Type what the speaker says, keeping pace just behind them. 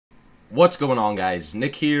What's going on, guys?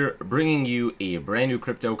 Nick here, bringing you a brand new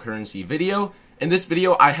cryptocurrency video. In this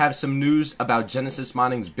video, I have some news about Genesis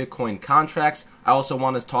Mining's Bitcoin contracts. I also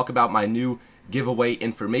want to talk about my new giveaway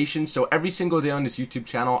information. So every single day on this YouTube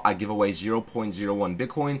channel, I give away 0.01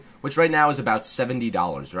 Bitcoin, which right now is about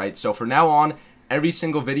 $70, right? So for now on, every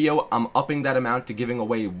single video, I'm upping that amount to giving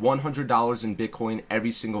away $100 in Bitcoin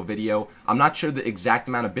every single video. I'm not sure the exact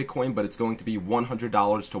amount of Bitcoin, but it's going to be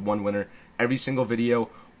 $100 to one winner every single video.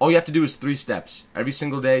 All you have to do is 3 steps. Every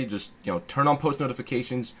single day, just turn on post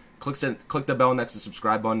notifications, click the bell next to the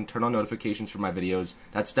subscribe button, turn on notifications for my videos.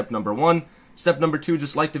 That's step number 1. Step number 2,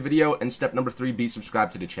 just like the video, and step number 3, be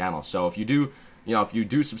subscribed to the channel. So if you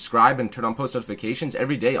do subscribe and turn on post notifications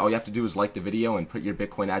every day, all you have to do is like the video and put your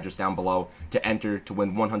Bitcoin address down below to enter to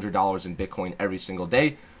win $100 in Bitcoin every single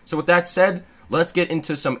day. So with that said, let's get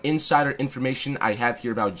into some insider information I have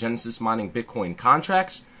here about Genesis Mining Bitcoin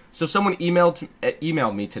contracts. So someone emailed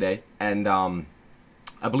me today, and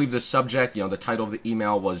I believe the subject, the title of the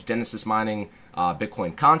email was Genesis Mining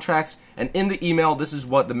Bitcoin contracts. And in the email, this is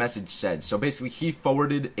what the message said. So basically, he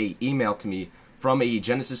forwarded an email to me from a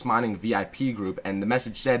Genesis Mining VIP group, and the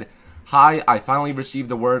message said, "Hi, I finally received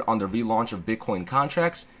the word on the relaunch of Bitcoin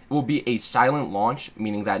contracts. It will be a silent launch,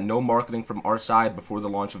 meaning that no marketing from our side before the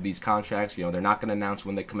launch of these contracts. They're not going to announce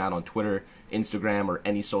when they come out on Twitter, Instagram, or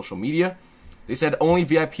any social media." They said only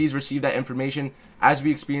VIPs receive that information. As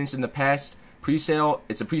we experienced in the past, pre-sale,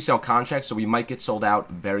 it's a pre-sale contract, so we might get sold out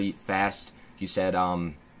very fast. He said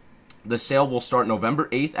the sale will start November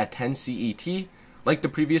 8th at 10 CET. Like the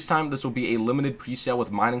previous time, this will be a limited pre-sale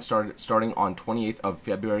with mining starting on 28th of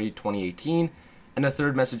February 2018. And the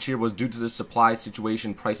third message here was, due to the supply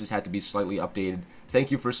situation, prices had to be slightly updated.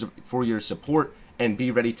 Thank you for your support, and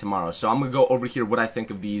be ready tomorrow. So I'm going to go over here what I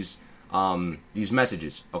think of these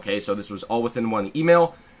messages. Okay, so this was all within one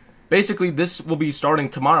email. Basically, this will be starting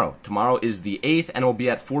tomorrow. Tomorrow is the 8th, and it will be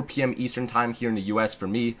at 4 p.m. Eastern time here in the US for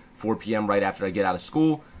me, 4 p.m. right after I get out of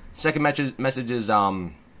school. Second message is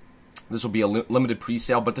this will be a limited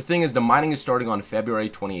pre-sale, but the thing is, the mining is starting on February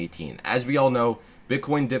 2018. As we all know,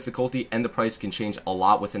 Bitcoin difficulty and the price can change a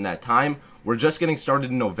lot within that time. We're just getting started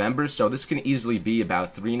in November, so this can easily be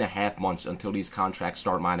about 3.5 months until these contracts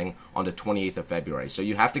start mining on the 28th of February. So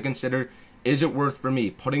you have to consider, is it worth for me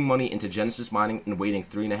putting money into Genesis Mining and waiting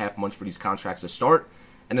 3.5 months for these contracts to start?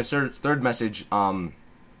 And the third message,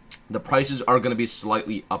 the prices are going to be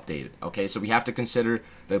slightly updated. Okay, so we have to consider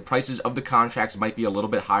the prices of the contracts might be a little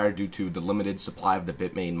bit higher due to the limited supply of the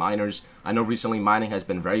Bitmain miners. I know recently mining has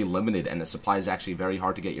been very limited, and the supply is actually very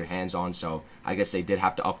hard to get your hands on, so I guess they did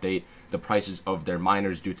have to update the prices of their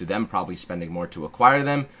miners due to them probably spending more to acquire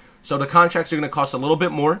them. So the contracts are going to cost a little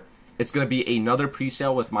bit more. It's going to be another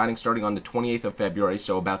pre-sale with mining starting on the 28th of February,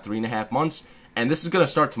 so about 3.5 months. And this is going to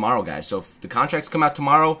start tomorrow, guys. So if the contracts come out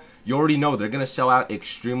tomorrow, you already know they're going to sell out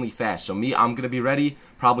extremely fast. So I'm going to be ready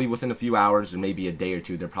probably within a few hours, and maybe a day or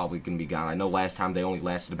two, they're probably going to be gone. I know last time they only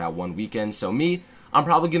lasted about 1 weekend. So I'm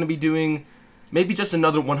probably going to be doing maybe just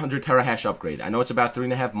another 100 terahash upgrade. I know it's about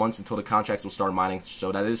 3.5 months until the contracts will start mining,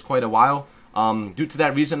 so that is quite a while. Due to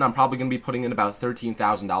that reason, I'm probably going to be putting in about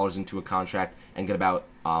 $13,000 into a contract and get about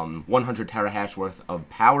 100 terahash worth of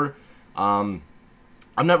power.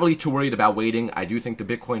 I'm not really too worried about waiting. I do think the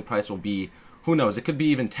Bitcoin price will be, who knows, it could be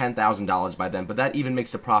even $10,000 by then, but that even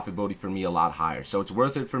makes the profitability for me a lot higher. So it's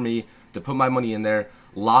worth it for me to put my money in there,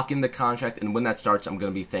 lock in the contract, and when that starts, I'm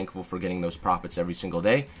going to be thankful for getting those profits every single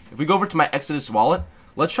day. If we go over to my Exodus wallet,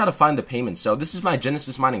 let's try to find the payment. So this is my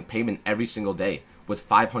Genesis Mining payment every single day with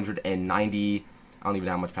 590, I don't even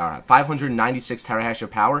know how much power I have, 596 terahash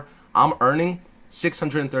of power. I'm earning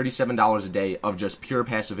 $637 a day of just pure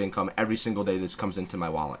passive income every single day this comes into my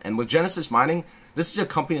wallet. And with Genesis Mining, this is a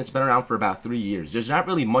company that's been around for about 3 years. There's not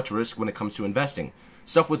really much risk when it comes to investing.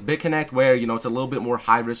 Stuff with BitConnect where, it's a little bit more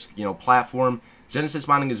high risk, platform. Genesis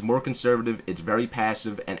Mining is more conservative, it's very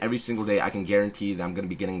passive, and every single day I can guarantee that I'm going to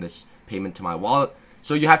be getting this payment to my wallet.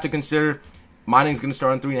 So you have to consider, mining is going to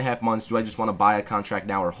start in 3.5 months. Do I just want to buy a contract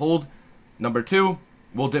now or hold? Number 2,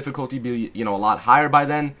 will difficulty be, a lot higher by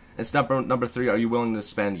then? And step number 3, are you willing to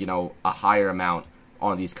spend, a higher amount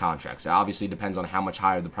on these contracts? It obviously depends on how much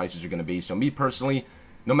higher the prices are going to be. So me personally,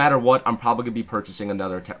 no matter what, I'm probably going to be purchasing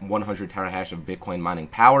another 100 terahash of Bitcoin mining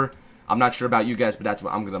power. I'm not sure about you guys, but that's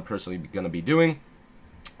what I'm personally going to be doing.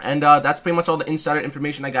 And that's pretty much all the insider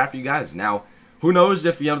information I got for you guys. Now, who knows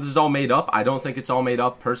if this is all made up? I don't think it's all made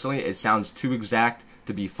up. Personally, it sounds too exact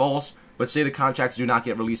to be false. But say the contracts do not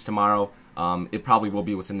get released tomorrow, it probably will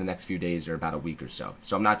be within the next few days or about a week or so.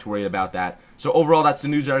 So I'm not too worried about that. So overall, that's the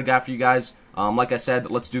news that I got for you guys. Like I said,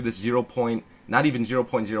 let's do this 0.01 not even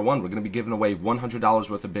 0.01. We're going to be giving away $100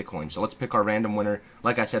 worth of Bitcoin. So let's pick our random winner.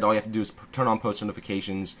 Like I said, all you have to do is turn on post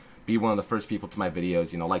notifications, be one of the first people to my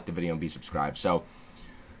videos, like the video and be subscribed. So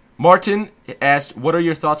Martin asked, what are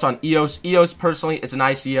your thoughts on EOS? EOS, personally, it's an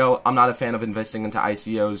ICO. I'm not a fan of investing into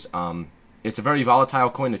ICOs. It's a very volatile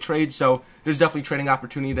coin to trade, so there's definitely trading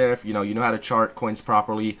opportunity there. If you know how to chart coins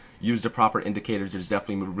properly, use the proper indicators, there's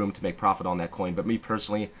definitely room to make profit on that coin. But me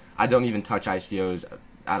personally, I don't even touch ICOs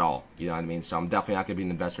at all. You know what I mean? So I'm definitely not going to be an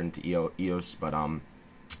investor into EOS, but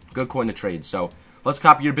good coin to trade. So let's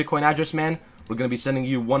copy your Bitcoin address, man. We're going to be sending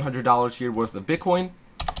you $100 here worth of Bitcoin.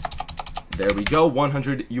 There we go,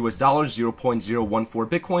 $100 US, 0.014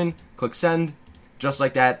 Bitcoin. Click send. Just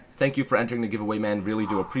like that. Thank you for entering the giveaway, man. Really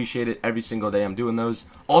do appreciate it. Every single day I'm doing those.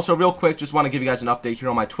 Also, real quick, just want to give you guys an update here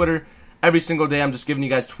on my Twitter. Every single day I'm just giving you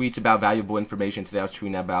guys tweets about valuable information. Today I was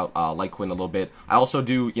tweeting about Litecoin a little bit. I also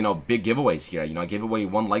do, big giveaways here. I gave away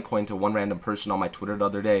one Litecoin to one random person on my Twitter the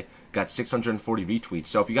other day. Got 640 retweets.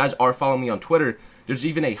 So if you guys are following me on Twitter, there's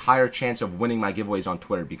even a higher chance of winning my giveaways on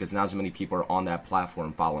Twitter because not as many people are on that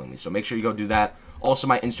platform following me. So make sure you go do that. Also,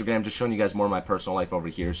 my Instagram, just showing you guys more of my personal life over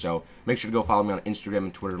here. So make sure to go follow me on Instagram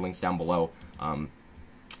and Twitter, links down below.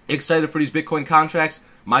 Excited for these Bitcoin contracts.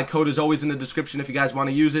 My code is always in the description if you guys want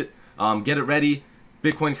to use it. Get it ready.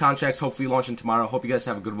 Bitcoin contracts hopefully launching tomorrow. Hope you guys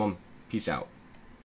have a good one. Peace out.